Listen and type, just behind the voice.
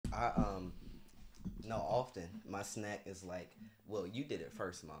No, often my snack is like, well, you did it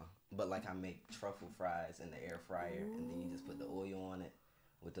first, Mom. But like I make truffle fries in the air fryer, and then you just put the oil on it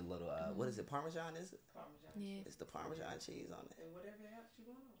with the little what is it? Parmesan, is it? Parmesan. Yeah. It's the Parmesan cheese on it. And whatever else you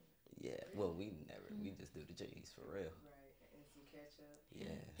want on it. Yeah. Well, we just do the cheese for real. Right. And some ketchup. Yeah.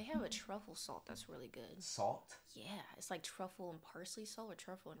 They have a truffle salt that's really good. Salt? Yeah, it's like truffle and parsley salt or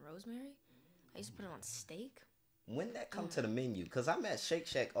truffle and rosemary. I used to put it on steak. When did that come to the menu? Because I'm at Shake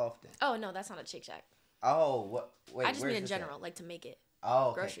Shack often. Oh no, that's not a Shake Shack. Oh, what? Wait, I just mean in this general, at? like to make it. Oh,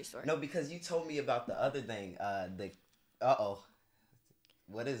 okay. Grocery store. No, because you told me about the other thing.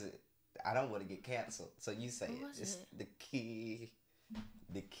 What is it? I don't want to get canceled. So you say What was It's it?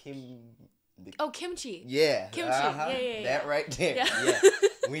 Oh, kimchi. Yeah. Kimchi. Yeah. That right there. Yeah.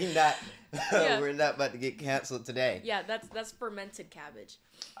 Yeah. We're not about to get canceled today. Yeah, that's fermented cabbage.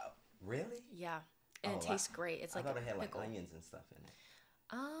 Really? Yeah, and it tastes great. It's like I thought it had pickle. like onions and stuff in it.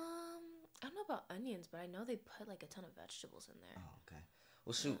 I don't know about onions, but I know they put like a ton of vegetables in there. Oh, okay.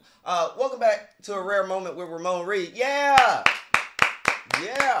 Well, shoot. Welcome back to a rare moment with Ramon Reed. Yeah.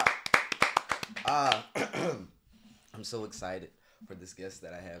 I'm so excited for this guest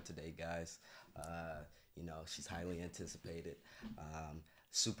that I have today, guys. You know, she's highly anticipated.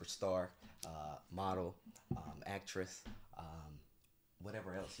 Superstar, model, actress,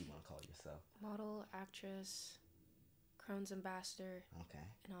 whatever else you want to call yourself. Model, actress, Crohn's ambassador, Okay.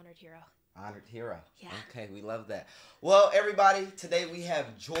 an honored hero. Honored hero. Yeah. Okay, we love that. Well, everybody, today we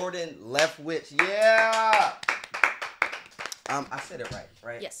have Jordan Leftwhich. Yeah. I said it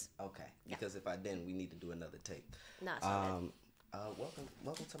right? Yes. Okay. Yeah. Because if I didn't, we need to do another tape. No, it's all good.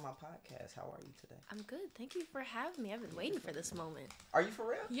 Welcome to my podcast. How are you today? I'm good. Thank you for having me. I've been waiting for this moment. Are you for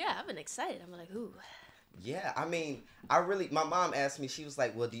real? Yeah, I've been excited. I'm like, ooh. Yeah, I mean, my mom asked me, she was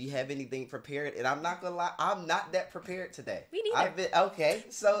like, well, do you have anything prepared? And I'm not gonna lie, I'm not that prepared today. Me neither. Okay,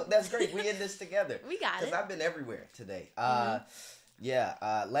 so that's great. We in this together. We got it. Because I've been everywhere today.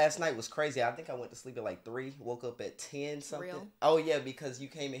 Last night was crazy. I think I went to sleep at like 3, woke up at 10 something. Real? Oh yeah, because you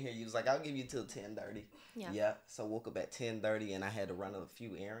came in here, you was like, I'll give you till 10:30. Yeah. So woke up at 10:30 and I had to run a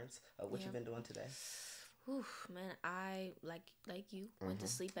few errands. What you been doing today? Oof, man, I like you went to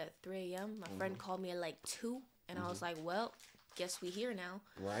sleep at 3 a.m. My friend called me at like 2, and I was like, well, guess we here now.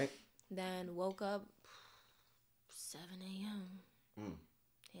 Right. Then woke up 7 a.m.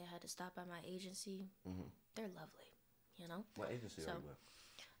 Yeah, I had to stop by my agency. They're lovely, you know. What agency are you with?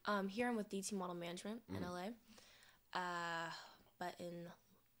 Here I'm with DT Model Management in LA. But in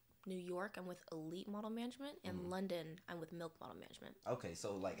New York, I'm with Elite Model Management. In London, I'm with Milk Model Management. Okay,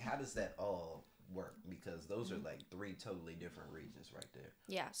 so like, how does that all work? Because those are like 3 totally different regions right there.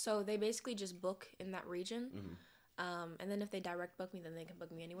 Yeah, so they basically just book in that region. And then if they direct book me, then they can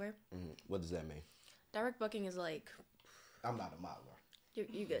book me anywhere. What does that mean? Direct booking is like... I'm not a modeler.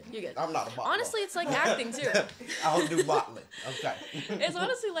 You're good. You're good. I'm not a modeler. Honestly, it's like acting too. I don't do modeling. Okay. It's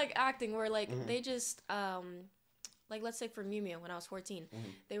honestly like acting where like they just... like, let's say for Mew Mew, when I was 14,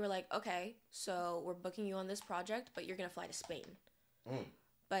 they were like, okay, so we're booking you on this project, but you're going to fly to Spain.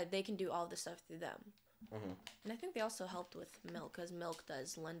 But they can do all the stuff through them. And I think they also helped with Milk, because Milk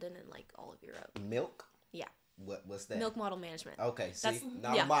does London and, like, all of Europe. Milk? Yeah. What's that? Milk Model Management. Okay, see?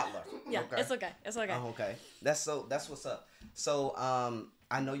 Not yeah. a modeler. Yeah, okay. it's okay. It's okay. Oh, okay. That's what's up. So,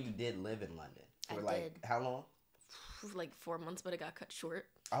 I know you did live in London. For I did. How long? Like 4 months, but it got cut short.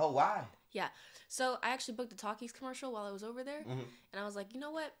 Oh, why? Yeah. So I actually booked a Talkies commercial while I was over there. And I was like, you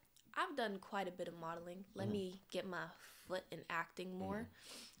know what? I've done quite a bit of modeling. Let me get my foot in acting more.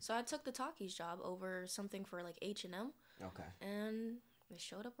 So I took the Talkies job over something for like H&M. Okay. And they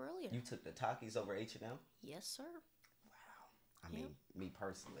showed up earlier. You took the Talkies over H&M? Yes, sir. Wow. I mean, me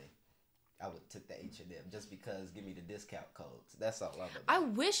personally, I would took the H&M just because give me the discount codes. That's all I'm about. I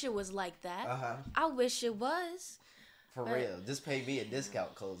wish it was like that. I wish it was. For real. Just pay me a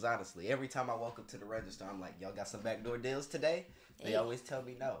discount codes, honestly. Every time I walk up to the register, I'm like, y'all got some backdoor deals today? They always tell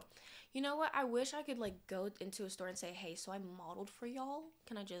me no. You know what? I wish I could like go into a store and say, hey, so I modeled for y'all.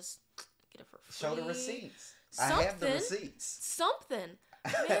 Can I just get it for free? Show the receipts. Something. I have the receipts. Something.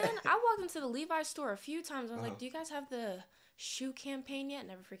 Man, I walked into the Levi's store a few times. I was like, do you guys have the shoe campaign yet?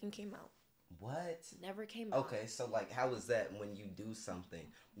 Never freaking came out. What? Never came out. Okay, so like, how is that when you do something?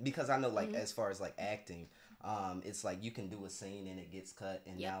 Because I know like as far as like acting, it's like you can do a scene and it gets cut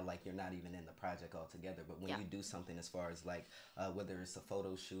and now like you're not even in the project altogether. But when you do something as far as like whether it's a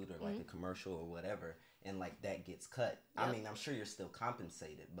photo shoot or like a commercial or whatever, and like that gets cut, I mean, I'm sure you're still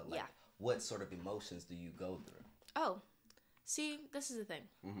compensated, but like what sort of emotions do you go through? Oh, see, this is the thing.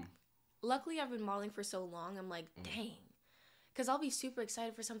 Luckily, I've been modeling for so long. I'm like, dang. Because I'll be super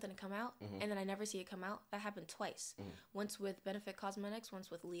excited for something to come out, and then I never see it come out. That happened twice. Once with Benefit Cosmetics,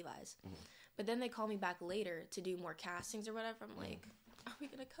 once with Levi's. But then they call me back later to do more castings or whatever. I'm like, are we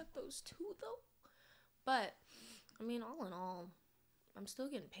going to cut those too, though? But, I mean, all in all, I'm still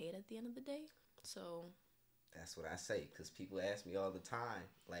getting paid at the end of the day. So... That's what I say, because people ask me all the time,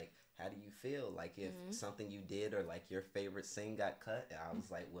 like, how do you feel? Like, if something you did or, like, your favorite scene got cut, and I was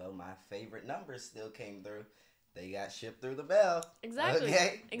like, well, my favorite numbers still came through. They got shipped through the mail. Exactly.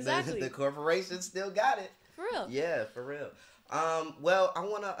 Okay? Exactly. The corporation still got it. For real. Yeah, for real. Well, I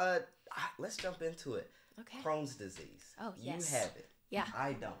want to, let's jump into it. Okay. Crohn's disease. Oh, yes. You have it. Yeah.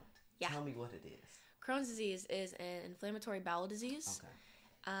 I don't. Yeah. Tell me what it is. Crohn's disease is an inflammatory bowel disease.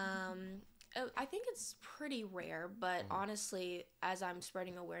 Okay. I think it's pretty rare, but honestly, as I'm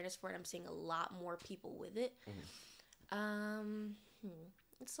spreading awareness for it, I'm seeing a lot more people with it.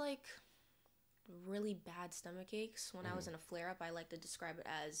 It's like really bad stomach aches. When I was in a flare-up, I like to describe it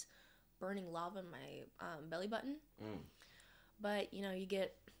as burning lava in my belly button. But, you know, you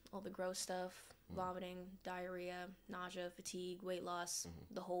get all the gross stuff, vomiting, diarrhea, nausea, fatigue, weight loss,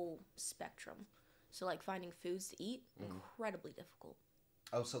 the whole spectrum. So, like, finding foods to eat, incredibly difficult.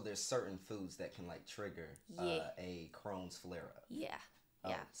 Oh, so there's certain foods that can, like, trigger a Crohn's flare-up. Yeah. Oh,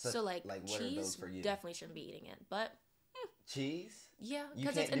 Yeah. so like what cheese, are those for you? definitely shouldn't be eating it. But Cheese? yeah, You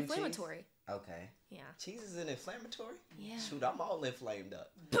because it's can't do inflammatory. cheese? Okay. Yeah. Cheese is inflammatory? Yeah. Shoot, I'm all inflamed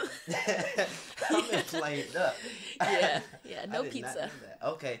up. I'm inflamed up. Yeah, no I did pizza. not know that.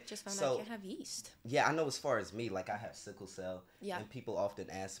 Okay. Just found out I can't have yeast. Yeah, I know as far as me, like, I have sickle cell. Yeah. And people often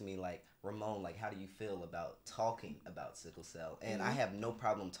ask me, like, Ramon, like, how do you feel about talking about sickle cell? And I have no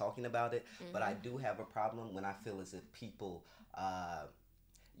problem talking about it, but I do have a problem when I feel as if people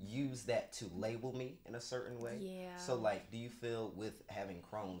use that to label me in a certain way. Yeah. So, like, do you feel with having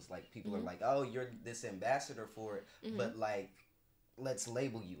Crohn's, like, people are like, oh, you're this ambassador for it, but, like, let's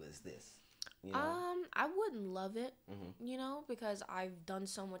label you as this, you know? I wouldn't love it, you know, because I've done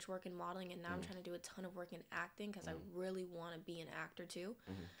so much work in modeling, and now I'm trying to do a ton of work in acting, because I really want to be an actor, too.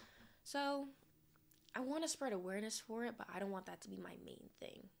 So, I want to spread awareness for it, but I don't want that to be my main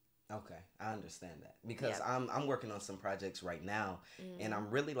thing. Okay, I understand that, because I'm working on some projects right now, and I'm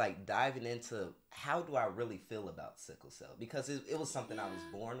really, like, diving into how do I really feel about sickle cell, because it was something I was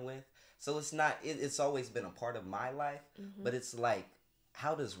born with, so it's not, it's always been a part of my life, but it's like,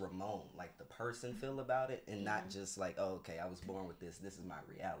 how does Ramon, like, the person, feel about it, and not just like, oh, okay, I was born with this is my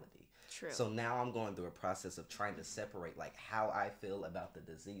reality. True. So now I'm going through a process of trying to separate, like, how I feel about the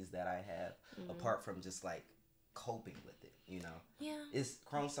disease that I have, apart from just, like, coping with it, you know? Yeah. Is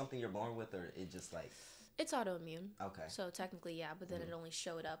Crohn's something you're born with, or it just, like... It's autoimmune. Okay. So technically, yeah, but then it only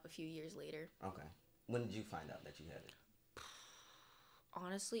showed up a few years later. Okay. When did you find out that you had it?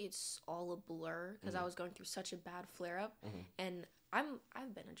 Honestly, it's all a blur, because I was going through such a bad flare-up, and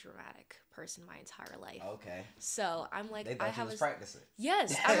I've been a dramatic person my entire life. Okay. So I'm like, They thought you was practicing.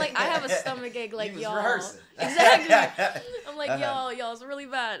 Yes, I'm like, I have a stomach ache, like, you was y'all. rehearsing. Exactly. I'm like, y'all, it's really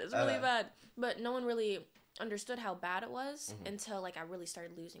bad. It's really bad. But no one really understood how bad it was until, like, I really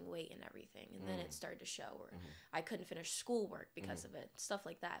started losing weight and everything, and then it started to show, or I couldn't finish schoolwork because of it, stuff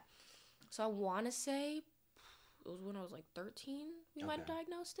like that. So I want to say it was when I was like 13 we might have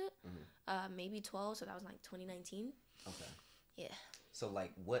diagnosed it, maybe 12, so that was like 2019. Okay. Yeah. So,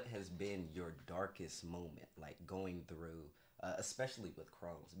 like, what has been your darkest moment, like, going through, especially with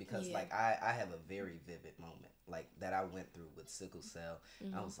Crohn's? Because, like, I have a very vivid moment, like, that I went through with sickle cell.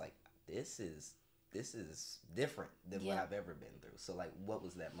 I was like, this is different than what I've ever been through. So, like, what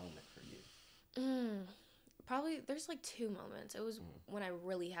was that moment for you? Probably, there's like two moments. It was when I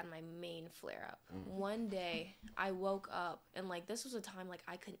really had my main flare up. One day, I woke up, and, like, this was a time, like,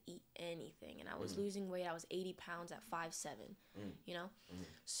 I couldn't eat anything, and I was losing weight. I was 80 pounds at 5'7", you know?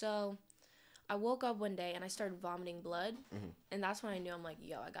 So, I woke up one day, and I started vomiting blood, and that's when I knew, I'm like,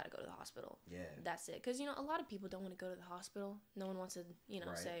 yo, I gotta go to the hospital. Yeah. That's it. Because, you know, a lot of people don't want to go to the hospital. No one wants to, you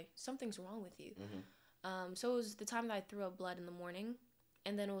know, say, something's wrong with you. So, it was the time that I threw up blood in the morning.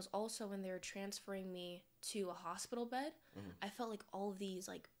 And then it was also when they were transferring me to a hospital bed, I felt like all of these,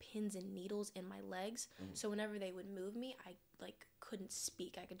 like, pins and needles in my legs. So whenever they would move me, I, like, couldn't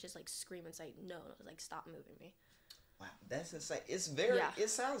speak. I could just, like, scream and say no. It was like, stop moving me. Wow, that's insane. It's very. Yeah.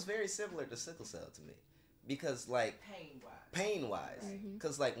 It sounds very similar to sickle cell to me, because, like, pain wise,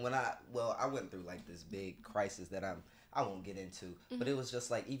 because like when I went through, like, this big crisis that I won't get into, but it was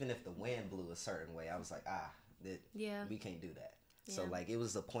just like, even if the wind blew a certain way, I was like, we can't do that. So, like, it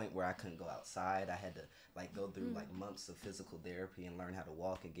was a point where I couldn't go outside. I had to, like, go through, like, months of physical therapy and learn how to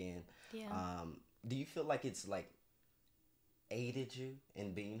walk again. Yeah. Do you feel like it's, like, aided you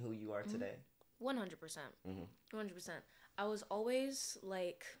in being who you are today? 100%. 100%. I was always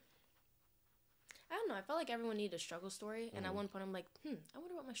like, I don't know. I felt like everyone needed a struggle story, and at one point I'm like, I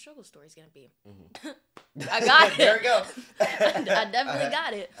wonder what my struggle story is gonna be. I got it. There we go. I definitely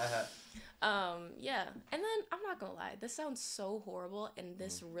got it. Yeah. And then I'm not gonna lie, this sounds so horrible, and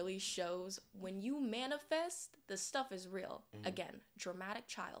this really shows when you manifest, the stuff is real. Again, dramatic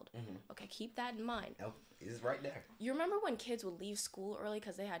child. Okay, keep that in mind. Nope, it's right there. You remember when kids would leave school early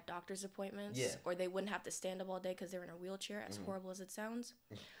because they had doctor's appointments? Yeah. Or they wouldn't have to stand up all day because they're in a wheelchair, as horrible as it sounds?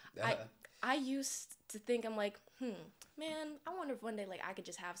 I used to think, I'm like, man, I wonder if one day, like, I could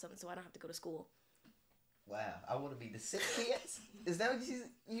just have something so I don't have to go to school. Wow, I want to be the sick kids? Is that what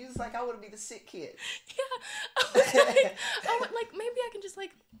you was like, I want to be the sick kid? Yeah. I would, like, maybe I can just,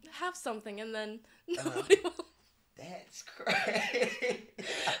 like, have something and then nobody will. That's crazy.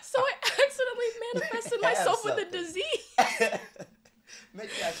 So I accidentally manifested myself with a disease. Maybe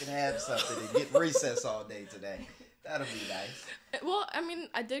I can have something and get recess all day today. That'll be nice. Well, I mean,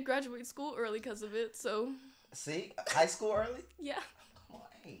 I did graduate school early because of it, so. See? High school early? Yeah. Come on,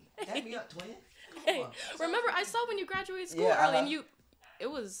 hey. Dab me up, twin. Hey, remember, I saw when you graduated school early and it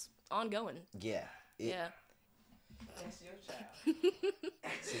was ongoing. Yeah. Yeah. That's your child.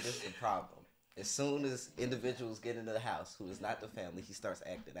 See, this is the problem. As soon as individuals get into the house who is not the family, he starts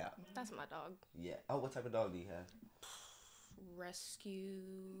acting out. That's my dog. Yeah. Oh, what type of dog do you have? Rescue,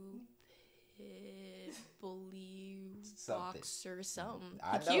 pit, bully, Something. boxer, something.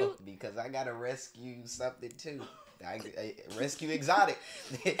 I know, Cute. because I got to rescue something too. I rescue exotic.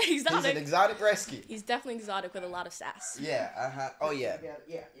 Exotic. He's an exotic rescue. He's definitely exotic with a lot of sass. Yeah, Oh, yeah.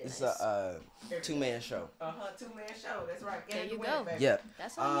 Yeah. It's a two-man show. Two-man show. That's right. There you the go. baby. Yeah.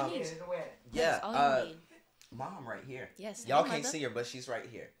 That's all you need. Get in the wedding. Yeah. That's all you need. Mom right here. Yes. Y'all Hey, can't mother. see her, but she's right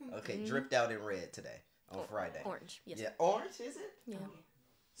here. Okay, dripped out in red today on Friday. Orange. Yes. Yeah, orange, is it? Yeah.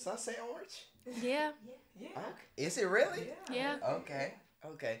 Sunset orange? Yeah. Yeah. Okay. Is it really? Yeah.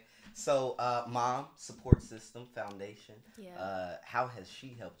 Okay. So, mom, support system, foundation. Yeah. How has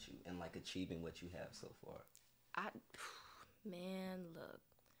she helped you in like achieving what you have so far? Man, look,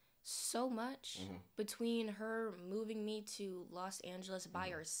 so much between her moving me to Los Angeles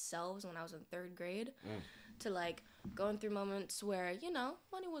by ourselves when I was in 3rd grade to like going through moments where, you know,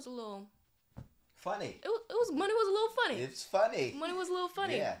 money was a little funny. It was money was a little funny. It's funny. Money was a little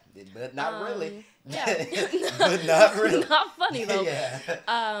funny. Yeah, but not really. Yeah. But not really. Not funny though.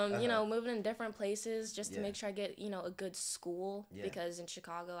 Yeah. You know, moving in different places just to Yeah. make sure I get, you know, a good school Yeah. because in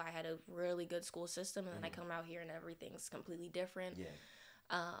Chicago I had a really good school system and then I come out here and everything's completely different. Yeah.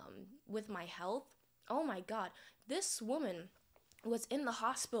 With my health, oh my God, this woman was in the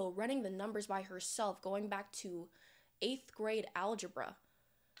hospital running the numbers by herself going back to 8th grade algebra.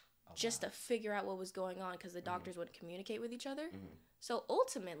 Just to figure out what was going on because the doctors wouldn't communicate with each other. So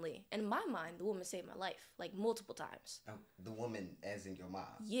ultimately, in my mind, the woman saved my life, like multiple times. Oh, the woman as in your mom?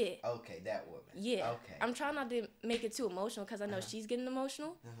 Yeah. Okay, that woman. Yeah. Okay. I'm trying not to make it too emotional because I know she's getting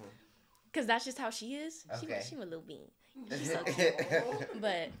emotional. Because that's just how she is. Okay. She my little bean. She's so cute.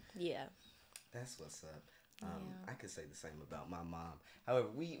 But, yeah. That's what's up. I could say the same about my mom. However,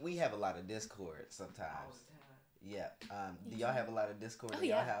 we have a lot of discord sometimes. Yeah. Do y'all have a lot of discord in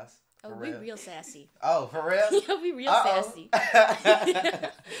your house? Oh, we real sassy. Oh, for real? Yeah, we real sassy.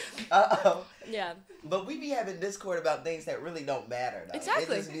 Yeah. But we be having discord about things that really don't matter, though.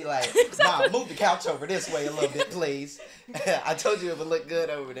 Exactly. It just be like, Mom, move the couch over this way a little bit, please. I told you it would look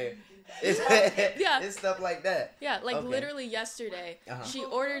good over there. It's stuff like that. Yeah, like literally yesterday, she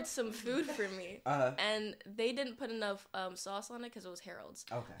ordered some food for me, Uh-huh. and they didn't put enough sauce on it because it was Harold's.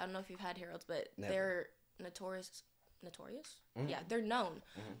 Okay. I don't know if you've had Harold's, but Never. they're notorious? Yeah, they're known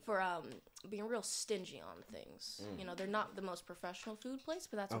for being real stingy on things. You know, they're not the most professional food place,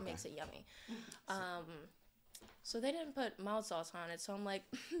 but that's what makes it yummy. So they didn't put mild sauce on it, so I'm like,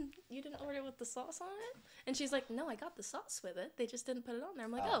 you didn't order it with the sauce on it? And she's like, no, I got the sauce with it. They just didn't put it on there.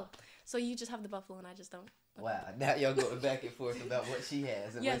 I'm like, oh. So you just have the buffalo and I just don't. Wow, now y'all going back and forth about what she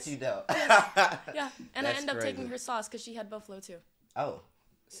has and what you don't. Yeah, and I That's end up crazy. taking her sauce because she had buffalo too. Oh,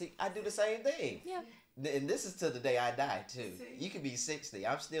 see, I do the same thing. Yeah. And this is till the day I die, too. You could be 60.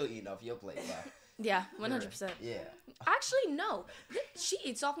 I'm still eating off your plate, bro. Yeah, 100%. Yeah. Actually, no. She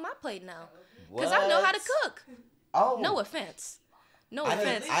eats off my plate now. Because I know how to cook. Oh. No offense. No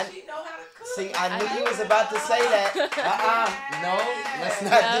offense. She know how to cook. See, I knew you was about to say that. No, let's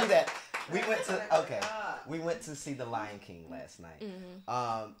not do that. We went to see The Lion King last night.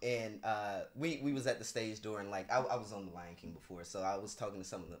 And we was at the stage door, and like I was on The Lion King before, so I was talking to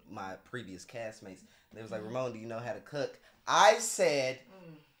some of my previous castmates. They was like, Ramon, do you know how to cook? I said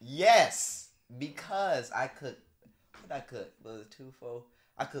yes, because I cook. What did I cook? Was it 2, 4?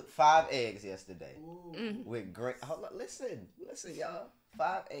 I cooked 5 eggs yesterday Ooh. with green. Hold on, listen, y'all.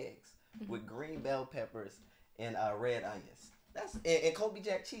 5 eggs with green bell peppers and red onions. That's and Kobe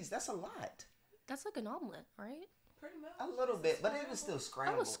Jack cheese. That's a lot. That's like an omelet, right? Pretty much. A little bit, but it was still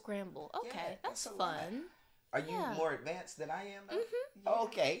scrambled. Oh, a scramble. Okay, Yeah, that's that's a lot. fun. Are you Yeah. more advanced than I am? Mhm.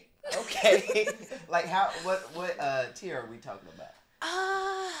 Okay. Like what tier are we talking about?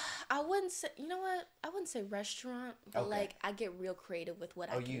 I wouldn't say. You know what? I wouldn't say restaurant, but Okay. like I get real creative with what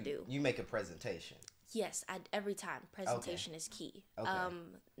I can do. You make a presentation. Yes, every time presentation is key. Okay.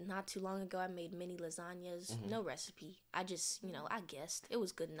 Not too long ago, I made mini lasagnas. No recipe. I just, I guessed it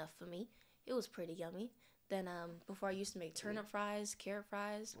was good enough for me. It was pretty yummy. Then, before I used to make turnip fries, carrot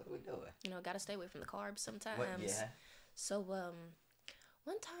fries. What are we doing? Gotta stay away from the carbs sometimes. Yeah. So,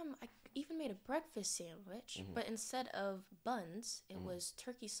 one time I even made a breakfast sandwich, but instead of buns, it was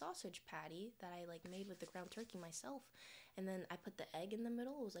turkey sausage patty that I like made with the ground turkey myself. And then I put the egg in the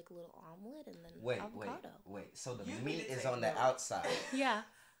middle. It was like a little omelet, and then avocado. Wait. So the You meat need to is take on the notes. outside, Yeah,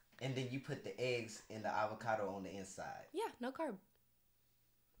 and then you put the eggs and the avocado on the inside. yeah, no carb.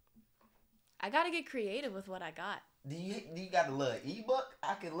 I gotta get creative with what I got. Do you got a little ebook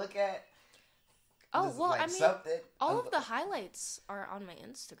I can look at? Oh, Just, well, like I mean, something? all of the highlights are on my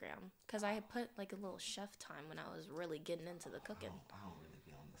Instagram because I had put like a little chef time when I was really getting into the cooking. I don't really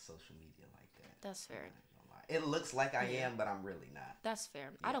be on the social media like that. That's fair. I'm not gonna lie. It looks like I am, but I'm really not. That's fair.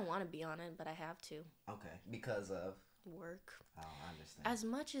 I don't want to be on it, but I have to. Okay, because of Work. oh, I understand. As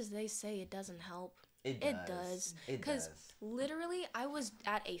much as they say it doesn't help, It it does. does. It Because does. literally, I was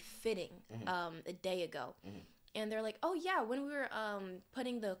at a fitting a day ago. And they're like, oh, yeah, when we were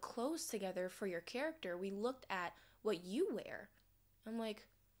putting the clothes together for your character, we looked at what you wear. I'm like,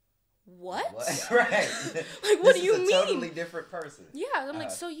 what? Right. Like, what do you This is mean? a totally different person. Yeah, I'm like,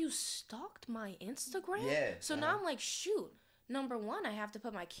 so you stalked my Instagram? Yeah, So now I'm like, shoot. Number one, I have to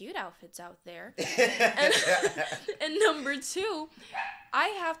put my cute outfits out there. And number two, I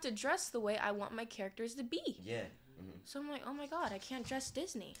have to dress the way I want my characters to be. Yeah. So I'm like, oh my God, I can't dress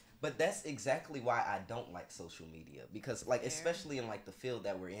Disney. But that's exactly why I don't like social media, because like especially in like the field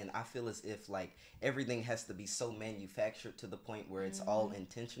that we're in, I feel as if like everything has to be so manufactured to the point where it's all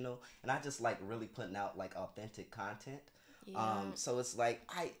intentional, and I just like really putting out like authentic content. Yeah. So it's like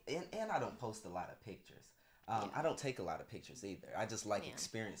I don't post a lot of pictures. I don't take a lot of pictures either. I just like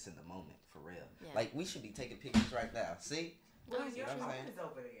experiencing the moment for real. Yeah. Like we should be taking pictures right now. See? Well, your what I'm phone saying? is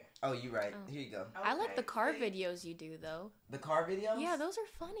over there. Oh, you right. Oh. Here you go. I like the Okay, car see? videos you do, though. The car videos? Yeah, those are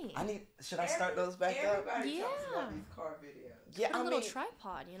funny. Should I start those back up? Everybody talks Yeah. about these car videos. Yeah, Put a I little mean,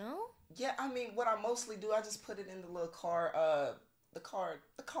 tripod, you know? yeah, I mean, what I mostly do, I just put it in the little car, the car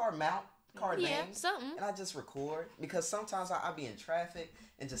mount, car Yeah, name, something. and I just record, because sometimes I be in traffic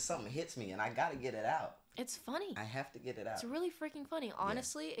and just something hits me and I gotta get it out. It's funny. I have to get it out. It's really freaking funny.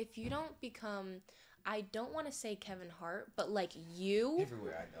 Honestly, if you don't become, I don't want to say Kevin Hart, but like you,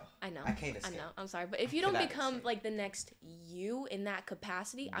 Everywhere I go. I know. I can't escape. I know. I'm sorry, but if you don't Cannot become escape. like the next you in that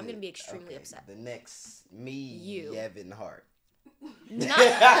capacity, I'm gonna be extremely upset. The next me, You. Kevin Hart.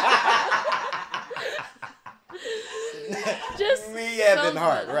 Just me, Evan something.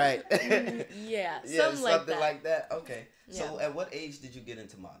 Hart, right? Yeah, Yeah, something like that. Okay. So, Yeah. at what age did you get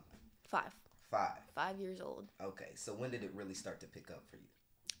into modeling? 5 years old. Okay. So, when did it really start to pick up for you?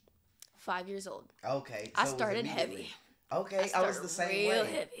 5 years old. Okay. I so it was started immediately. heavy. Okay, I was the same real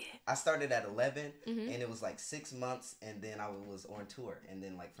way. heavy. I started at 11, Mhm. and it was like 6 months, and then I was on tour, and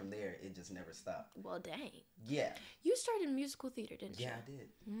then like from there, it just never stopped. Well, dang. Yeah, You started musical theater, didn't you? yeah, I did.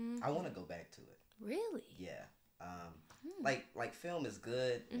 Mhm. I want to go back to it. Really? Yeah, like film is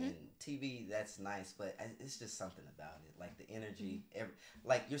good, and TV that's nice, but it's just something about it, like the energy.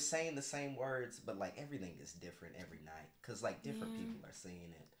 Like you're saying the same words, but like everything is different every night, cause like different people are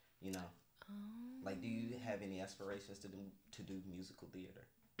seeing it. You know. Like, do you have any aspirations to do musical theater?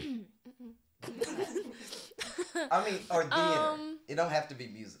 I mean, or theater. It don't have to be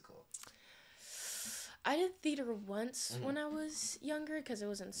musical. I did theater once when I was younger because it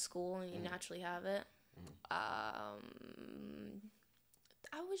was in school and you naturally have it. I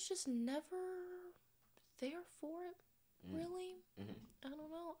was just never there for it, really. I don't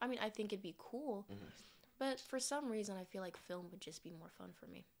know. I mean, I think it'd be cool, but for some reason, I feel like film would just be more fun for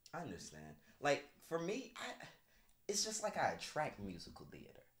me. I understand. Like, for me, it's just like I attract musical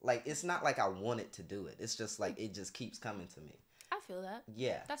theater. Like, it's not like I wanted to do it. It's just like it just keeps coming to me. I feel that.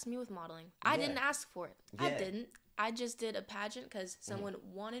 Yeah. That's me with modeling. I Yeah. didn't ask for it. I Yeah. didn't. I just did a pageant because someone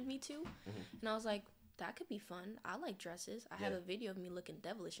wanted me to. And I was like, that could be fun. I like dresses. I have Yeah. a video of me looking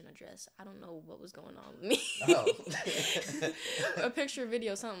devilish in a dress. I don't know what was going on with me. Oh. A picture,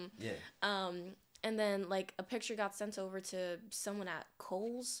 video, something. Yeah. And then, like, a picture got sent over to someone at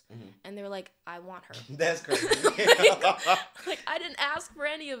Kohl's, and they were like, I want her. That's crazy. Like, I didn't ask for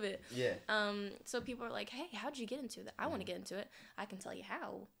any of it. Yeah. So people are like, hey, how'd you get into that? I want to get into it. I can tell you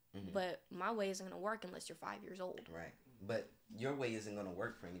how, but my way isn't going to work unless you're 5 years old. Right. But your way isn't going to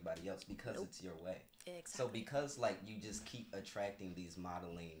work for anybody else because it's your way. Exactly. So because, like, you just keep attracting these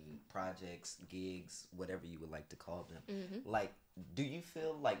modeling projects, gigs, whatever you would like to call them, like, do you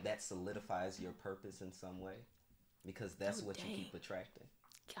feel like that solidifies your purpose in some way? Because that's what you keep attracting.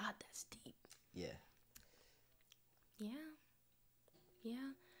 God, that's deep. Yeah. Yeah.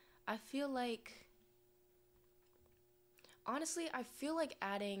 Yeah. I feel like... Honestly, I feel like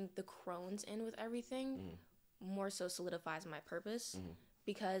adding the Crohn's in with everything more so solidifies my purpose.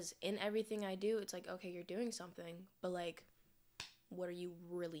 Because in everything I do, it's like, okay, you're doing something, but, like, what are you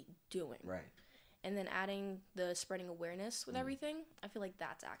really doing? Right. And then adding the spreading awareness with everything, I feel like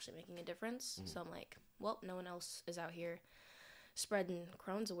that's actually making a difference. So I'm like, well, no one else is out here spreading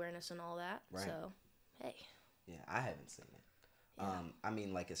Crohn's awareness and all that. Right. So, hey. Yeah, I haven't seen it. Yeah. I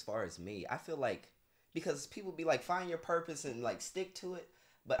mean, like, as far as me, I feel like, because people be like, find your purpose and, like, stick to it.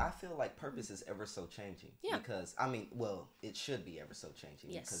 But I feel like purpose is ever so changing. Yeah. Because, I mean, well, it should be ever so changing.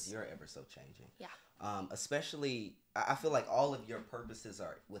 Yes. Because you're ever so changing. Yeah. Especially, I feel like all of your purposes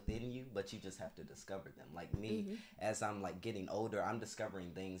are within you, but you just have to discover them. Like me, as I'm, like, getting older, I'm discovering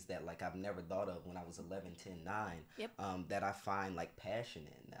things that, like, I've never thought of when I was 11, 10, 9. That I find, like, passion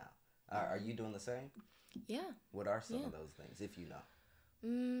in now. Are you doing the same? Yeah. What are some of those things, if you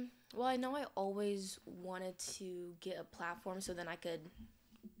know? Well, I know I always wanted to get a platform so then I could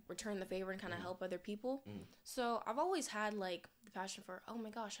return the favor and kind of help other people. So I've always had, like, the passion for, oh my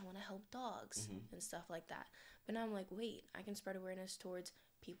gosh, I want to help dogs and stuff like that. But now I'm like, wait, I can spread awareness towards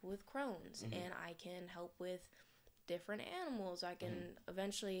people with Crohn's and I can help with different animals. I can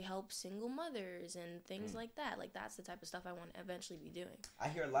eventually help single mothers and things like that. Like, that's the type of stuff I want to eventually be doing. I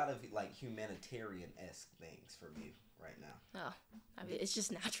hear a lot of, like, humanitarian-esque things from you right now. Oh, I mean, it's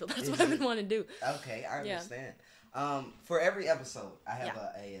just natural. That's what I've been wanting to do. Okay, I understand. For every episode, I have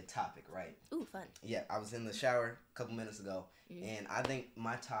a topic, right? Ooh, fun. Yeah, I was in the shower a couple minutes ago, and I think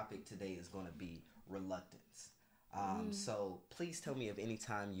my topic today is going to be reluctance. So please tell me if any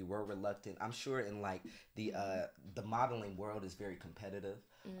time you were reluctant. I'm sure in, like, the modeling world is very competitive.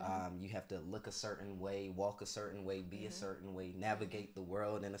 You have to look a certain way, walk a certain way, be a certain way, navigate the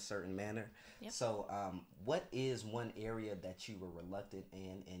world in a certain manner. So what is one area that you were reluctant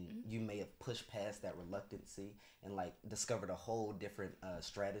in and you may have pushed past that reluctancy and, like, discovered a whole different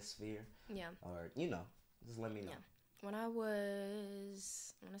stratosphere? Yeah. Or, you know, just let me know. Yeah. When I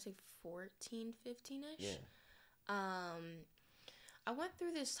was, I want to say 14, 15-ish. Yeah. I went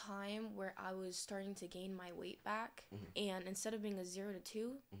through this time where I was starting to gain my weight back, and instead of being a 0 to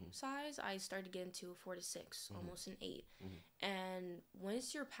 2 size, I started to get into a 4 to 6, almost an 8. And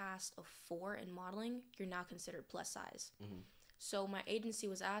once you're past a 4 in modeling, you're now considered plus size. So my agency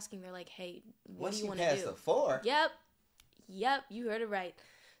was asking, they're like, hey, what do you want to do? Once you pass the 4? Yep, you heard it right.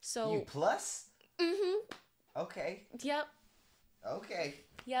 So you plus? Okay. Yep. Okay.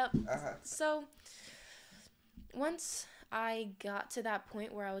 Yep. So once I got to that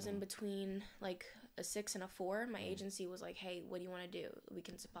point where I was in between, like, a 6 and a 4, my agency was like, hey, what do you want to do? We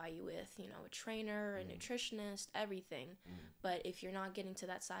can supply you with, you know, a trainer, a nutritionist, everything. But if you're not getting to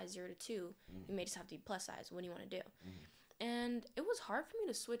that size 0 to 2, you may just have to be plus size. What do you want to do? And it was hard for me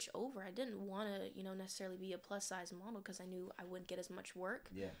to switch over. I didn't want to, you know, necessarily be a plus size model because I knew I wouldn't get as much work.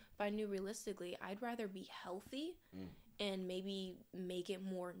 Yeah. But I knew realistically, I'd rather be healthy and maybe make it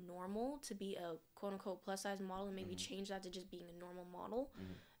more normal to be a quote unquote plus size model and maybe change that to just being a normal model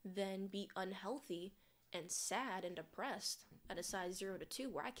than be unhealthy and sad and depressed at a size 0 to 2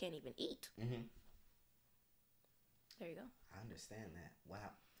 where I can't even eat. There you go. I understand that.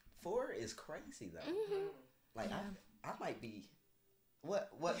 Wow. 4 is crazy though. Like, I might be.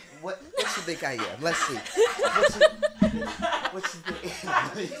 What you think I am? Let's see. What you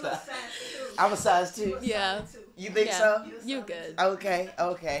think? I'm a size 2. Yeah. You think so? You good. Okay.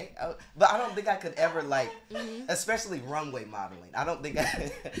 But I don't think I could ever, like, especially runway modeling. I don't think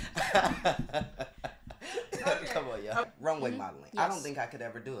I. Come on, yo. Runway modeling. Yes. I don't think I could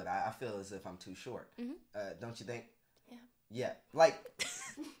ever do it. I feel as if I'm too short. Don't you think? Yeah. Yeah. Like,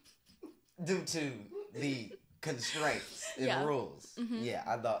 due to the constraints and rules. Yeah,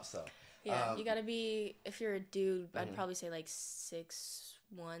 I thought so. Yeah, you gotta be, if you're a dude, I'd probably say like 6'1",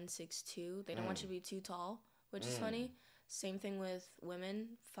 6'2". They don't want you to be too tall, which is funny. Same thing with women,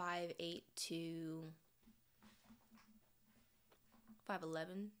 5'8" to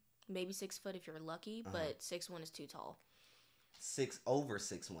 5'11", maybe 6 foot if you're lucky, but 6'1" is too tall.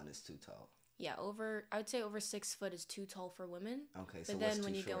 6'1" is too tall. Yeah, I would say over 6 foot is too tall for women. Okay, so but what's then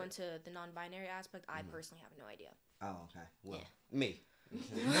when too you short? go into the non-binary aspect, I personally have no idea. Oh, okay. Well, Yeah. me.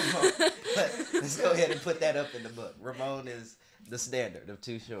 Let's go ahead and put that up in the book. Ramon is the standard of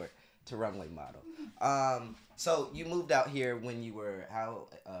too short to runway model. So you moved out here when you were how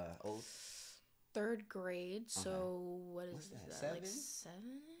old? 3rd grade. So what is that? 7? Like 7?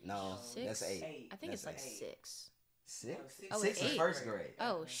 No, 6? that's 8. I think That's it's like 8. 6. 6? Oh, 6 is 8. 1st grade.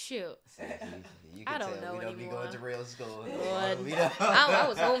 Oh shoot! You I can don't tell know we don't be anymore. going to real school. Lord. We don't. I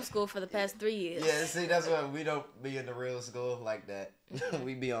was homeschooled for the past 3 years. Yeah, see, that's why we don't be in the real school like that.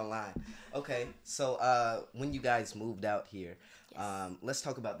 We be online. Okay, so when you guys moved out here, Yes. let's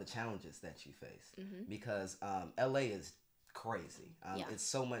talk about the challenges that you faced. Because LA is crazy. Yeah. It's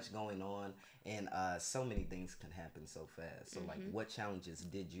so much going on, and so many things can happen so fast. So, like, what challenges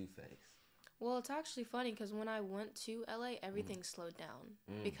did you face? Well, it's actually funny because when I went to LA, everything slowed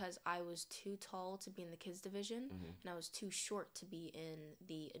down because I was too tall to be in the kids division and I was too short to be in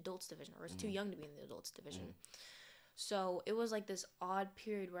the adults division, or I was too young to be in the adults division. So it was like this odd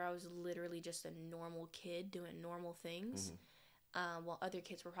period where I was literally just a normal kid doing normal things, while other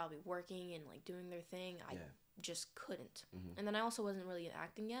kids were probably working and like doing their thing. I just couldn't. And then I also wasn't really in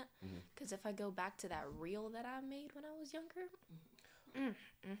acting yet, because if I go back to that reel that I made when I was younger,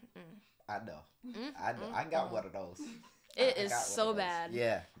 I know. I got one of those. it is so bad.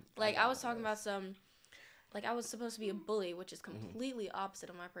 Yeah. Like I was talking about like I was supposed to be a bully, which is completely opposite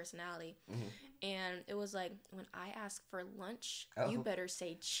of my personality. And it was like, when I ask for lunch, you better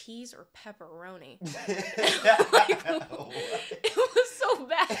say cheese or pepperoni. Like, it was so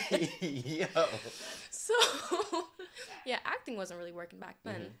bad. Yo. So yeah, acting wasn't really working back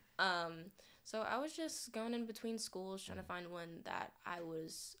then. So I was just going in between schools trying to find one that I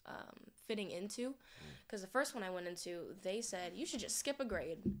was fitting into. Because the first one I went into, they said, you should just skip a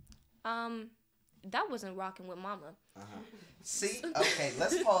grade. That wasn't rocking with mama. See, okay,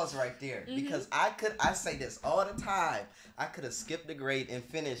 let's pause right there. Because I say this all the time. I could have skipped a grade and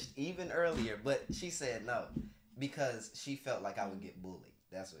finished even earlier. But she said no. Because she felt like I would get bullied.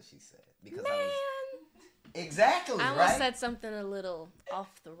 That's what she said. Because Man. I was... Exactly, I almost right? said something a little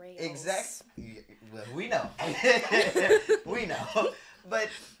off the rails. Exactly. Well, we know. We know. But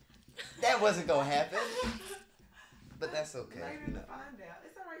that wasn't going to happen. But that's okay. Later You know. to find out.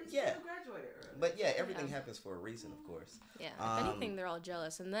 It's all right. You Yeah. still graduated early. But yeah, everything happens for a reason, of course. Yeah, if anything, they're all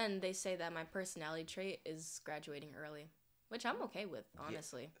jealous. And then they say that my personality trait is graduating early, which I'm okay with,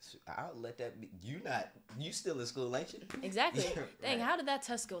 honestly. I'll let that be. You still in school, ain't you? Exactly. Yeah, Dang, right. how did that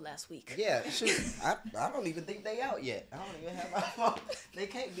test go last week? Yeah, shoot. I don't even think they out yet. I don't even have my phone. They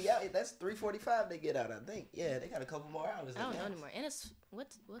can't be out yet. That's 3:45 they get out, I think. Yeah, they got a couple more hours. I don't know anymore. And it's,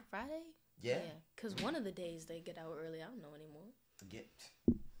 what Friday? Yeah. Because one of the days they get out early. I don't know anymore.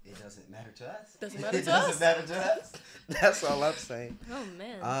 It doesn't matter to us. Doesn't matter It to doesn't us. matter to us. That's all I'm saying. Oh,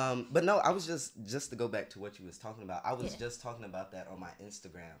 man. But no, I was just to go back to what you was talking about. I was just talking about that on my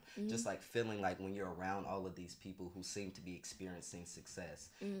Instagram. Just like feeling like when you're around all of these people who seem to be experiencing success,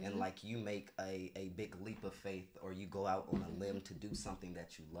 and like you make a big leap of faith, or you go out on a limb to do something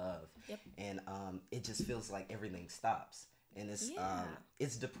that you love, and it just feels like everything stops, and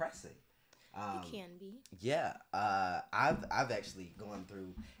it's depressing. It can be. Yeah, I've actually gone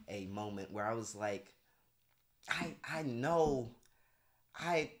through a moment where I was like, I know,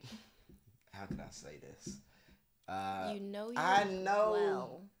 how can I say this? You know I know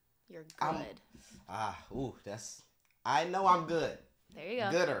well. You're good. I know I'm good. There you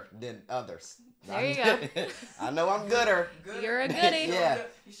go. Gooder than others. There you go. I know I'm gooder. Good. You're a goodie. Yeah.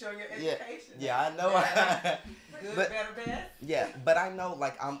 You showing your education. Yeah, I know. Good, But- better, bad. Yeah, but I know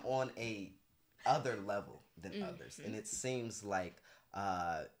like I'm on a other level than others, and it seems like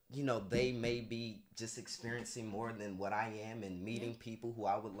they may be just experiencing more than what I am, and meeting people who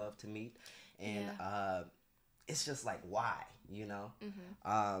I would love to meet, and it's just like, why,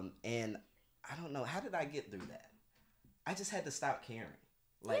 and I don't know, how did I get through that? I just had to stop caring.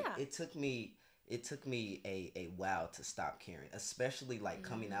 Like it took me a while to stop caring, especially like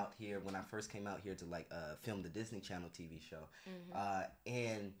coming out here. When I first came out here to like film the Disney Channel TV show,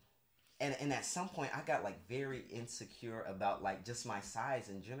 and at some point I got like very insecure about like just my size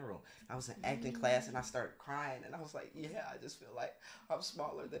in general. I was in acting class and I started crying, and I was like, I just feel like I'm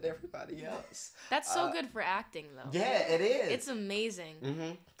smaller than everybody else. That's so good for acting, though. Yeah, it is. It's amazing. I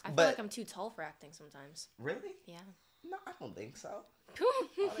feel But- like I'm too tall for acting sometimes. Really? Yeah. No, I don't think so.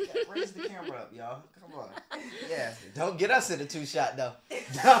 Raise the camera up, y'all. Come on. Yeah, don't get us in a 2-shot though.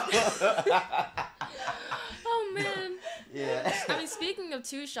 Oh man. Yeah. I mean, speaking of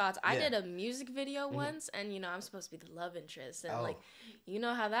two shots, I Yeah. did a music video once, and I'm supposed to be the love interest, and Oh. you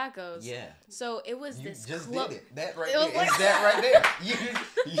know how that goes. Yeah. So it was You this. just did it. That right It was there. like- Is that right there?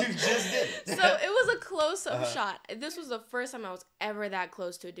 You just did it. So it was a close-up shot. This was the first time I was ever that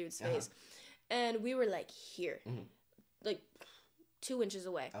close to a dude's face, and we were like here, like 2 inches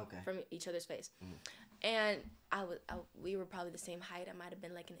away from each other's face, and we were probably the same height. I might have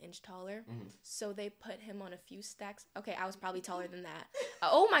been like an inch taller. So they put him on a few stacks. Okay, I was probably taller than that.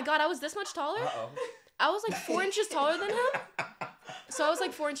 Oh my god, I was this much taller? I was like 4 inches taller than him. So I was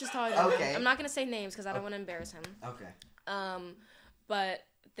like 4 inches taller than him. I'm not gonna say names because I don't want to embarrass him. Okay. But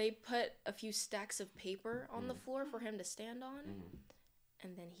they put a few stacks of paper on the floor for him to stand on,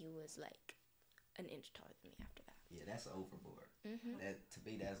 and then he was like an inch taller than me after that. Yeah, that's overboard. That to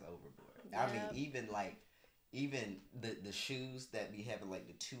me, that's overboard. Yeah. I mean, even the shoes that be having like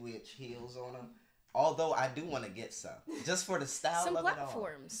the 2-inch heels on them. Although I do want to get some, just for the style Some of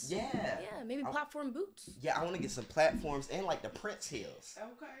platforms. it all. Yeah. Yeah, maybe platform boots. Yeah, I want to get some platforms and like the Prince heels.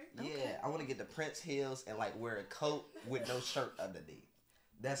 Okay. Yeah, I want to get the Prince heels and like wear a coat with no shirt underneath.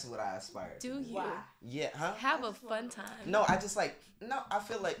 That's what I aspire to. Do you? Why? Yeah, huh? Have a fun time. No, I just I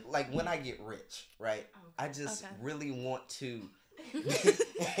feel like when I get rich, right? I just really want to.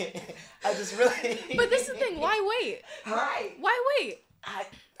 I just really. But this is the thing. Why wait? Right. Why wait? I.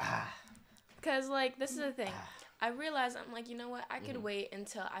 Because, like, this is the thing. I realize I'm like, you know what? I could wait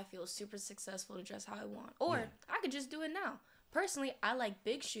until I feel super successful to dress how I want. Or I could just do it now. Personally, I like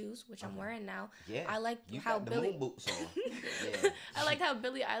big shoes, which I'm wearing now. Yeah. I like You how got the Billie... moon boots on. Yeah. I liked how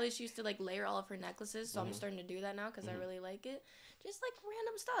Billie Eilish used to, like, layer all of her necklaces. So I'm starting to do that now because I really like it. Just, like,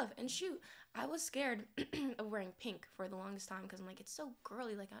 random stuff. And shoot, I was scared of wearing pink for the longest time because I'm like, it's so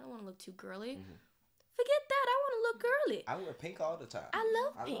girly. Like, I don't want to look too girly. Forget that. I want to look girly. I wear pink all the time. I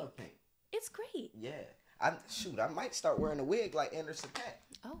love pink. I love pink. It's great. Yeah. I might start wearing a wig like Anderson .Paak.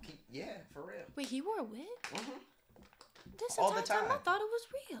 Oh. Yeah, for real. Wait, he wore a wig? This All the entire time I time. thought it was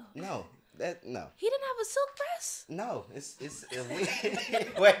real. No. No. He didn't have a silk breast. No, it's a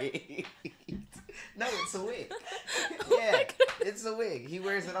wig. Wait. No, it's a wig. Yeah, it's a wig. He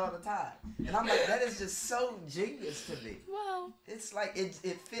wears it all the time. And I'm like, that is just so genius to me. Wow. It's like,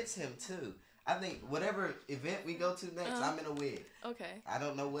 it fits him too. I think whatever event we go to next, I'm in a wig. Okay. I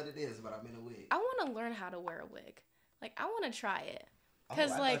don't know what it is, but I'm in a wig. I want to learn how to wear a wig. Like, I want to try it. I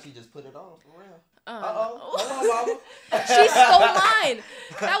Because, thought you just put it on for real. Uh-oh. Hold on, mama. She stole mine.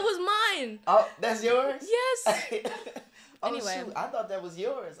 That was mine. Oh, that's yours? Yes. Oh, Anyway. shoot. I thought that was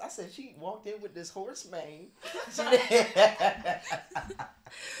yours. I said she walked in with this horse mane. Yeah.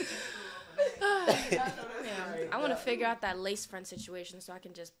 I want to figure out that lace front situation so I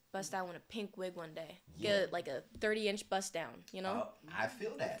can just bust out in a pink wig one day. Get like a 30-inch bust down, you know? I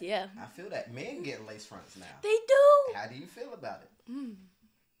feel that. Yeah. I feel that. Men get lace fronts now. They do. How do you feel about it?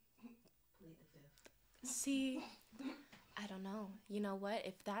 See, I don't know. You know what?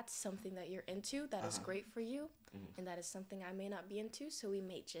 If that's something that you're into, that is great for you. And that is something I may not be into. So we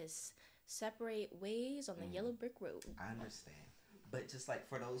may just separate ways on the yellow brick road. I understand. But just like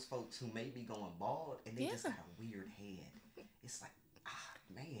for those folks who may be going bald and they just got a weird head. It's like,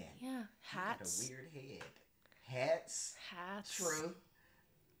 man. Yeah. You Hats. got a weird head. Hats. True.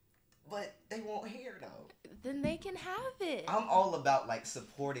 But they want hair though. Then they can have it. I'm all about like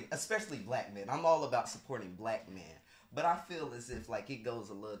supporting, especially black men. I'm all about supporting black men. But I feel as if like it goes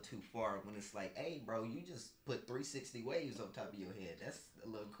a little too far when it's like, hey bro, you just put 360 waves on top of your head. That's a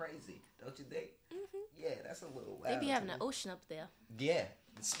little crazy, don't you think? Yeah, that's a little wild. They be having to an me. ocean up there. Yeah,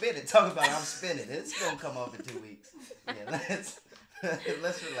 spin it. Talk about I'm spinning. It's gonna come off in 2 weeks. Yeah,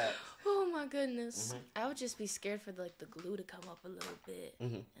 let's relax. Oh my goodness. I would just be scared for like the glue to come up a little bit.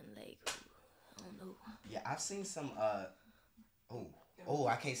 And like, I don't know. Yeah, I've seen some I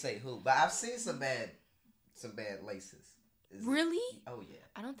can't say who, but I've seen some bad laces. Really? Oh yeah.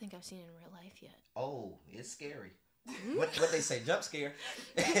 I don't think I've seen it in real life yet. Oh, it's scary. What they say, jump scare.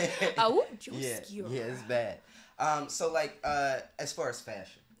 Oh, jump yeah, scare. yeah, it's bad. So like as far as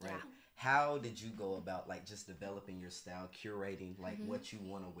fashion, right? Yeah. How did you go about like just developing your style, curating like what you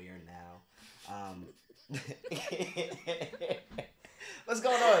want to wear now? What's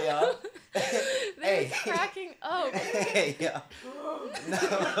going on, y'all? They're cracking up. Hey, y'all. No.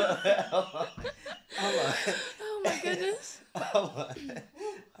 Hold on. Oh my goodness. Hold on.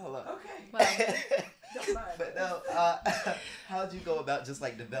 Okay. Wow. But no, how'd you go about just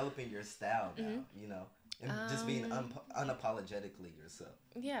like developing your style now, you know, and just being unapologetically yourself?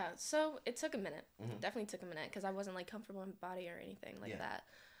 Yeah, so it took a minute. Definitely took a minute because I wasn't like comfortable in my body or anything like that.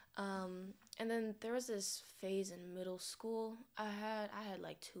 And then there was this phase in middle school. I had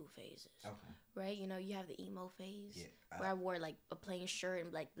like 2 phases. Okay. Right? You know, you have the emo phase. Yeah. Where I wore like a plain shirt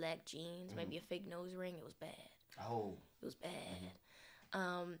and like black jeans, maybe a fake nose ring. It was bad. Oh. It was bad.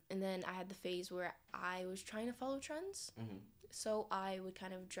 And then I had the phase where I was trying to follow trends. So I would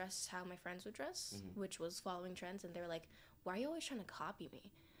kind of dress how my friends would dress, which was following trends. And they were like, why are you always trying to copy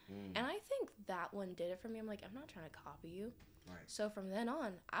me? And I think that one did it for me. I'm like, I'm not trying to copy you. Right. So from then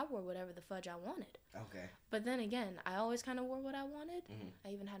on, I wore whatever the fudge I wanted. Okay. But then again, I always kind of wore what I wanted. I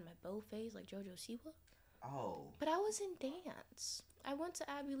even had my bow phase like JoJo Siwa. Oh. But I was in dance. I went to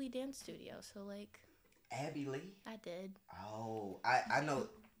Abby Lee Dance Studio, so like. Abby Lee? I did. Oh, I know.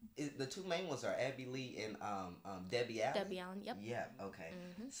 The 2 main ones are Abby Lee and Debbie Allen. Debbie Allen, yep. Yeah. Okay.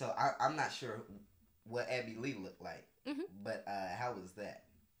 So I'm not sure what Abby Lee looked like, but how was that?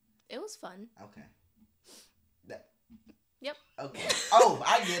 It was fun. Okay. Yep. Okay. Oh,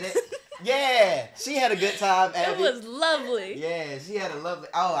 I get it. Yeah, she had a good time, Abby. It was lovely. Yeah, she had a lovely.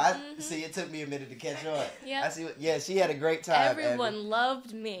 Oh, I see. It took me a minute to catch on. Yeah. I see. Yeah, she had a great time. Everyone Abby.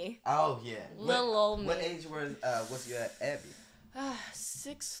 loved me. Oh yeah. Little old me. What age was you at, Abby?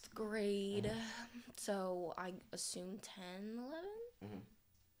 6th grade. So I assume 10, 11?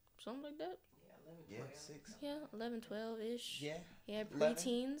 Something like that. Yeah, 6. Yeah, 11, 12-ish. Yeah. Yeah,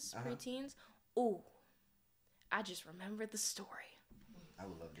 preteens. Preteens. Ooh. I just remembered the story. I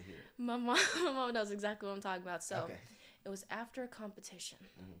would love to hear it. My mom knows exactly what I'm talking about. So It was after a competition.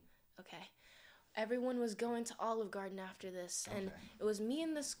 Okay. Everyone was going to Olive Garden after this. And it was me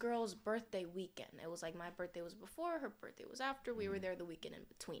and this girl's birthday weekend. It was like my birthday was before, her birthday was after. We were there the weekend in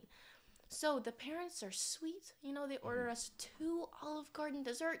between. So the parents are sweet. You know, they order us 2 Olive Garden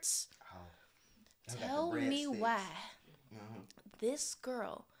desserts. Oh. Tell me why. This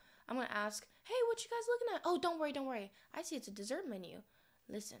girl, I'm going to ask, hey, what you guys looking at? Oh, don't worry. I see it's a dessert menu.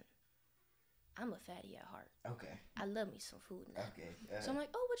 Listen, I'm a fatty at heart. Okay. I love me some food now. Okay. So I'm like,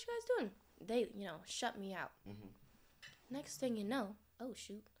 oh, what you guys doing? They, shut me out. Next thing you know, oh,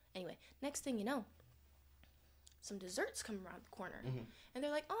 shoot. Anyway, next thing you know, some desserts come around the corner. And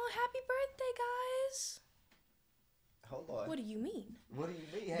they're like, oh, happy birthday, guys. Hold on. What do you mean? What do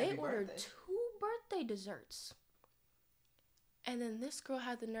you mean, happy birthday? They ordered 2 birthday desserts. And then this girl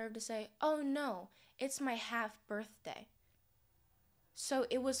had the nerve to say, oh, no, it's my half birthday. So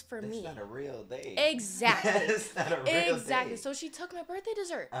it was for me. That's not a real day. Exactly. That's not a real day. Exactly. So she took my birthday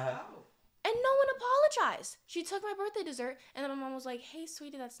dessert. Oh. And no one apologized. She took my birthday dessert, and then my mom was like, hey,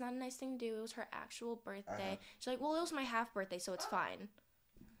 sweetie, that's not a nice thing to do. It was her actual birthday. She's like, well, it was my half birthday, so it's fine.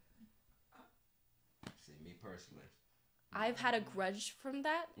 See, me personally. I've had a grudge from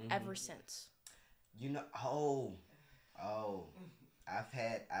that ever since. I've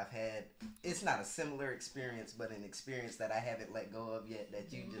had, it's not a similar experience, but an experience that I haven't let go of yet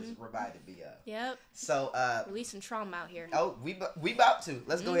that you just reminded me of. Yep. So, releasing trauma out here. Oh, we about to.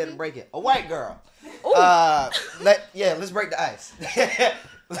 Let's go ahead and break it. A white girl. Let's break the ice.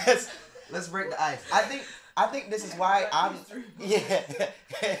 let's break the ice. I think this is why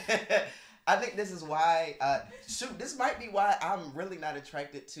I think this is why, this might be why I'm really not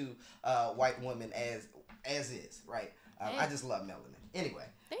attracted to white women as is, right? I just love melanin. Anyway.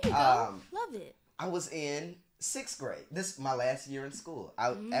 There you go. Love it. I was in 6th grade. This is my last year in school.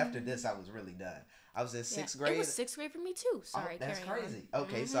 After this, I was really done. I was in 6th grade. It was 6th grade for me, too. Sorry, that's crazy.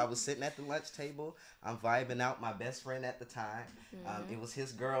 Okay, so I was sitting at the lunch table. I'm vibing out my best friend at the time. It was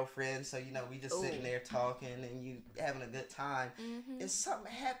his girlfriend. So, we just sitting there talking and you having a good time. And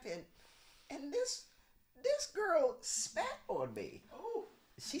something happened. And this girl spat on me. Oh,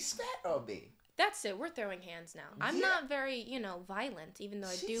 she spat on me. That's it. We're throwing hands now. I'm not very, violent, even though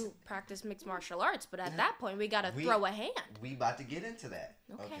I do practice mixed martial arts. But at that point, we got to throw a hand. We about to get into that.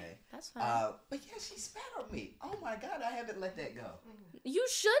 Okay. That's fine. But yeah, she spat on me. Oh my God, I haven't let that go. You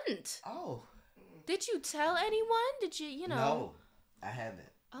shouldn't. Oh. Did you tell anyone? Did you, No, I haven't.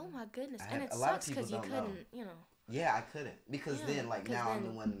 Oh my goodness. And it sucks because you couldn't, Yeah, I couldn't. Because then, now I'm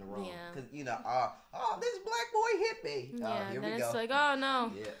the one in the wrong. Because, this black boy hit me. Yeah, here then we go. it's like, oh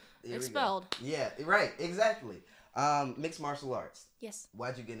no. Yeah. Expelled. Yeah, right, exactly. Mixed martial arts. Yes.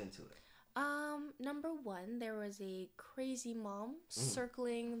 Why'd you get into it? Number 1, there was a crazy mom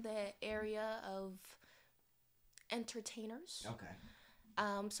circling the area of entertainers. Okay.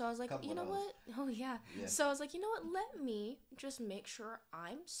 So I was like, you know what? Oh, yeah. So I was like, you know what? Let me just make sure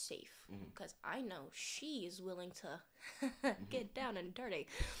I'm safe. Because I know she is willing to get down and dirty.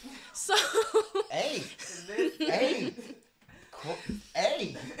 So. Hey.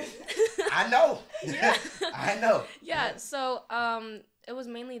 Hey, I know. I know. Yeah, so it was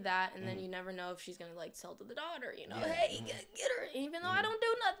mainly that, and then you never know if she's gonna tell to the daughter, hey, get her, even though I don't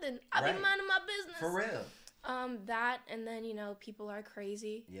do nothing. I be minding my business. For real. That, and then, you know, people are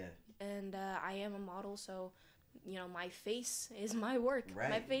crazy. Yeah. And I am a model, so, you know, my face is my work. Right.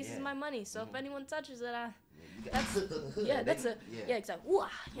 My face is my money. So if anyone touches it, that's yeah, exactly. Wah,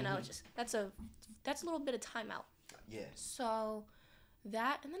 you know, just that's a little bit of timeout. Yeah. So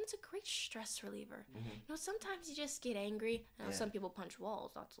that, and then it's a great stress reliever. You know, sometimes you just get angry. You know, some people punch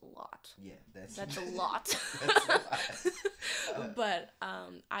walls. That's a lot. Yeah, that's a lot. That's a lot. But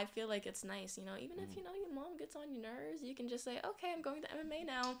I feel like it's nice, you know, even if, you know, your mom gets on your nerves, you can just say, okay, I'm going to MMA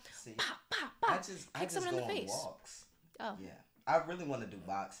now. See, pop, pop, pop. I just someone go in the face. on walks. Oh. Yeah. I really want to do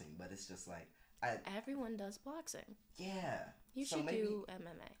boxing, but it's just like, everyone does boxing. Yeah. You should do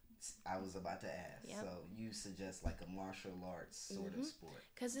MMA. I was about to ask. Yep. So you suggest like a martial arts sort of sport?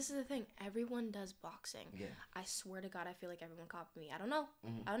 Because this is the thing. Everyone does boxing. Yeah. I swear to God, I feel like everyone copied me. I don't know.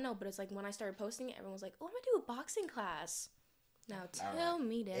 I don't know. But it's like when I started posting it, everyone was like, oh, I'm going to do a boxing class. Now tell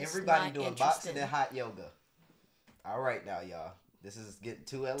me this. Everybody doing boxing and hot yoga. All right now, y'all. This is getting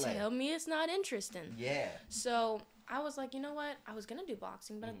to LA. Tell me it's not interesting. Yeah. So I was like, you know what? I was going to do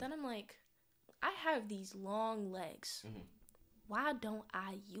boxing. But then I'm like, I have these long legs. Why don't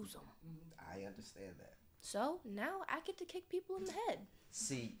I use them? I understand that. So now I get to kick people in the head.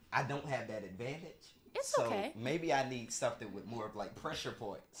 See, I don't have that advantage. It's okay. Maybe I need something with more of like pressure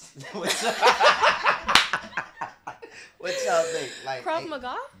points. What y'all think? Like Krav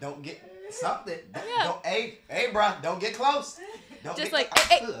Maga? Don't get something. Yeah. Don't, hey, bro, don't get close. Don't just get like,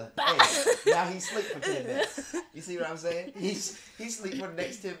 hey. Now he sleep for 10 minutes. You see what I'm saying? He sleep for the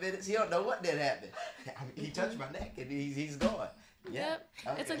next 10 minutes. He don't know what did happen. He touched my neck and he's gone. Yeah. Yep.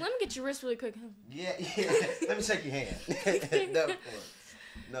 Okay. It's like, let me get your wrist really quick. Yeah. Let me shake your hand.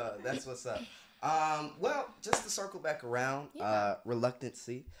 No, that's what's up. Well, just to circle back around,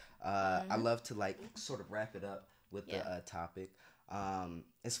 reluctancy. I love to like sort of wrap it up with the topic.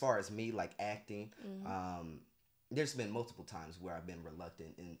 As far as me, like acting, there's been multiple times where I've been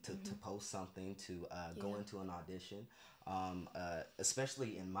reluctant to post something, to go into an audition,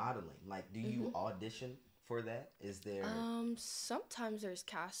 especially in modeling. Like, do you audition for that? Is there? Sometimes there's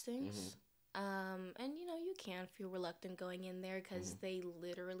castings. And you know, you can feel reluctant going in there because they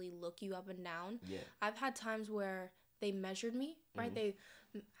literally look you up and down. Yeah. I've had times where they measured me, right?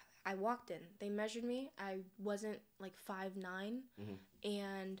 I walked in, they measured me. I wasn't like 5'9",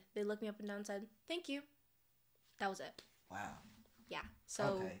 and they looked me up and down and said, "Thank you." That was it. Wow. Yeah.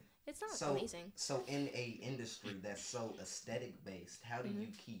 So it's not amazing. So in a industry that's so aesthetic based, how do you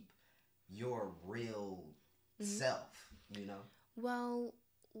keep your real self, you know? Well,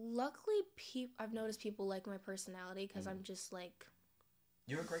 luckily, I've noticed people like my personality because I'm just like...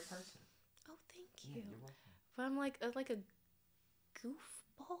 You're a great person. Oh, thank you. Yeah, you're welcome. But I'm like a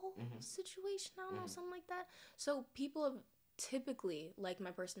goofball situation, I don't know, something like that. So people have typically liked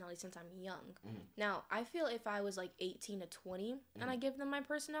my personality since I'm young. Now, I feel if I was like 18 to 20 and I give them my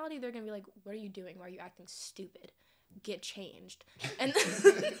personality, they're going to be like, what are you doing? Why are you acting stupid? Get changed. And,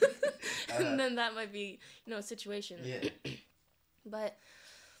 and then that might be, you know, a situation. Yeah. But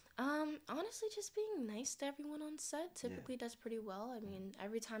honestly, just being nice to everyone on set typically does pretty well. I mean,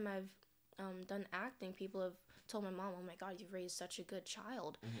 every time I've done acting, people have told my mom, "Oh my God, you've raised such a good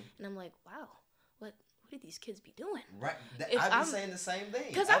child," and I'm like, "Wow, what do these kids be doing?" Right. I've been saying the same thing.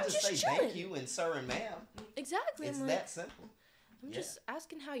 Because I I'm just say chilling. Thank you and sir and ma'am. Exactly. It's that simple. I'm just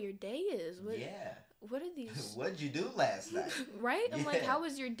asking how your day is. What are these? What'd you do last night? Right. I'm like, how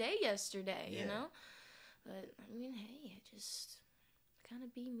was your day yesterday? You know. But I mean, hey, I just kind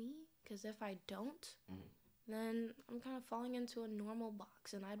of be me. Because if I don't, then I'm kind of falling into a normal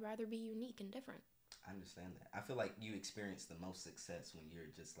box, and I'd rather be unique and different. I understand that. I feel like you experience the most success when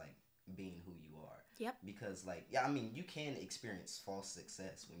you're just like being who you are. Yep. Because like, I mean, you can experience false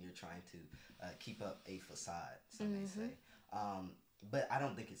success when you're trying to keep up a facade, some may say. But I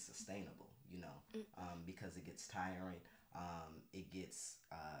don't think it's sustainable, you know, because it gets tiring. It gets,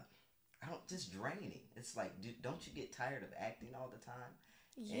 just draining. It's like, don't you get tired of acting all the time?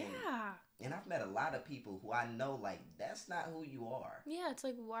 Yeah. And I've met a lot of people who I know, like, that's not who you are. Yeah, it's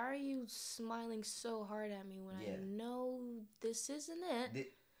like, why are you smiling so hard at me when I know this isn't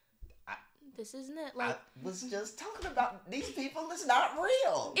it? This isn't it. Like, I was just talking about these people. It's not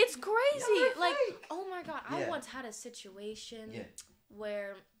real. It's crazy. Yeah, like, fake. Oh my God. I once had a situation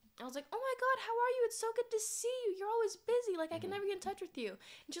where I was like, oh my God, how are you? It's so good to see you. You're always busy. Like, I can never get in touch with you.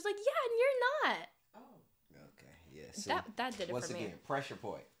 And she's like, yeah, and you're not. Oh. Okay. Yeah. So that did it once for me. Once again, pressure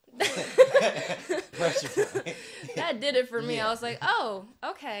point. Pressure point. That did it for me. I was like, oh,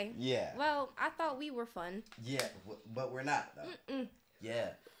 okay. Yeah. Well, I thought we were fun. Yeah, but we're not, though. Yeah.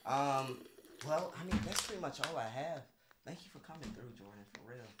 Well, I mean, that's pretty much all I have Thank you for coming through, Jordan, for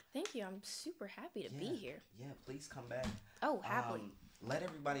real. Thank you. I'm super happy to be here. Yeah, please come back. Oh, happily. Let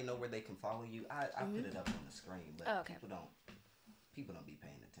everybody know where they can follow you. I put it up on the screen, but people don't be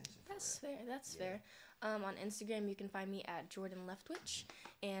paying attention. That's fair. That's fair. On Instagram, you can find me at Jordan Leftwhich,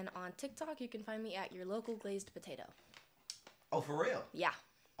 and on TikTok, you can find me at your local glazed potato. Oh, for real? Yeah.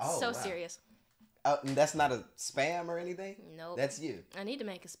 Oh, so wow. serious. That's not a spam or anything? Nope. That's you. I need to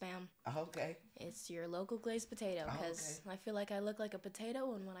make a spam. Okay. It's your local glazed potato, because I feel like I look like a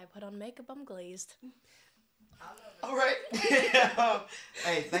potato, and when I put on makeup, I'm glazed. All right.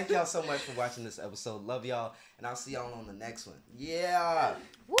 Hey, thank y'all so much for watching this episode. Love y'all, and I'll see y'all on the next one. Yeah.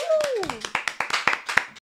 Woo!